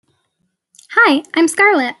Hi, I'm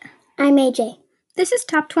Scarlett. I'm AJ. This is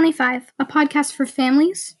Top 25, a podcast for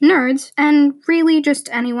families, nerds, and really just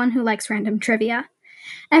anyone who likes random trivia.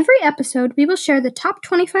 Every episode, we will share the top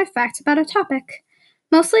 25 facts about a topic.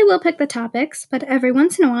 Mostly we'll pick the topics, but every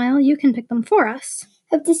once in a while, you can pick them for us.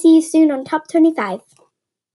 Hope to see you soon on Top 25.